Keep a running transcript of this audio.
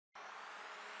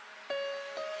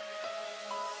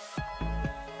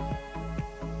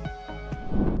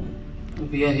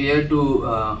We are here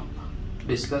to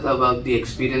discuss about the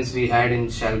experience we had in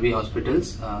Shalby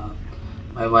Hospitals.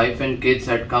 My wife and kids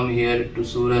had come here to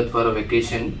Surat for a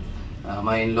vacation.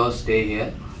 My in-laws stay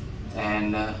here,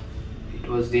 and it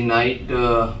was the night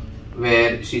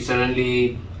where she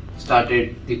suddenly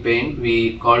started the pain.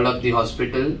 We called up the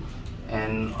hospital,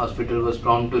 and hospital was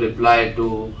prompt to reply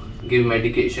to give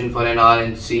medication for an hour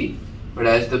and see. But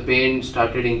as the pain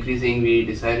started increasing, we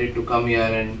decided to come here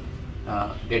and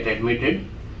get admitted.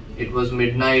 It was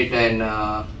midnight, and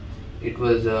it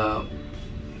was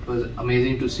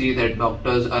amazing to see that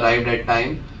doctors arrived at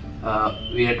time.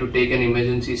 We had to take an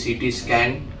emergency CT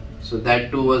scan, so that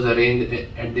too was arranged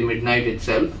at the midnight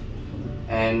itself.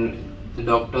 And the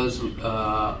doctors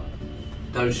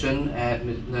Darshan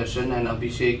and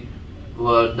Abhishek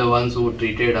were the ones who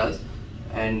treated us,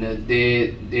 and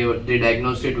they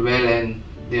diagnosed it well, and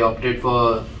they opted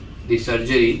for the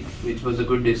surgery, which was a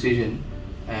good decision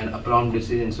and a prompt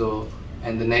decision. So,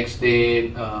 and the next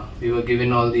day we were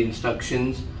given all the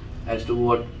instructions as to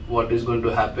what is going to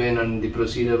happen, and the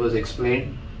procedure was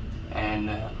explained, and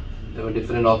there were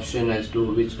different options as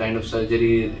to which kind of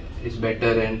surgery is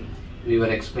better, and we were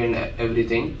explained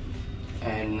everything.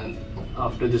 And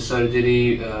after the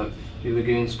surgery we were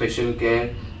given special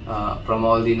care from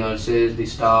all the nurses, the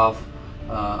staff.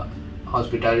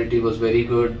 Hospitality was very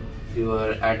good. We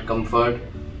were at comfort.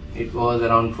 It was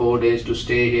around 4 days to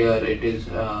stay here. It is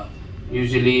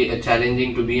usually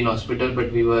challenging to be in hospital,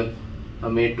 but we were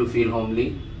made to feel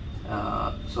homely.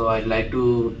 So I'd like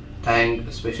to thank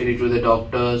especially to the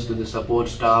doctors, to the support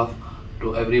staff,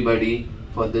 to everybody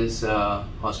for this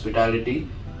hospitality.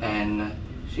 And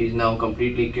she's now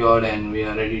completely cured, and we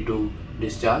are ready to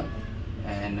discharge.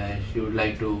 And she would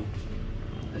like to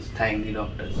thank the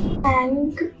doctors.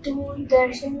 Thank to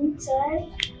Darshan sir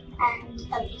and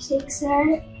Abhishek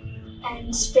sir, and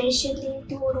especially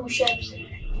to Rushabh sir.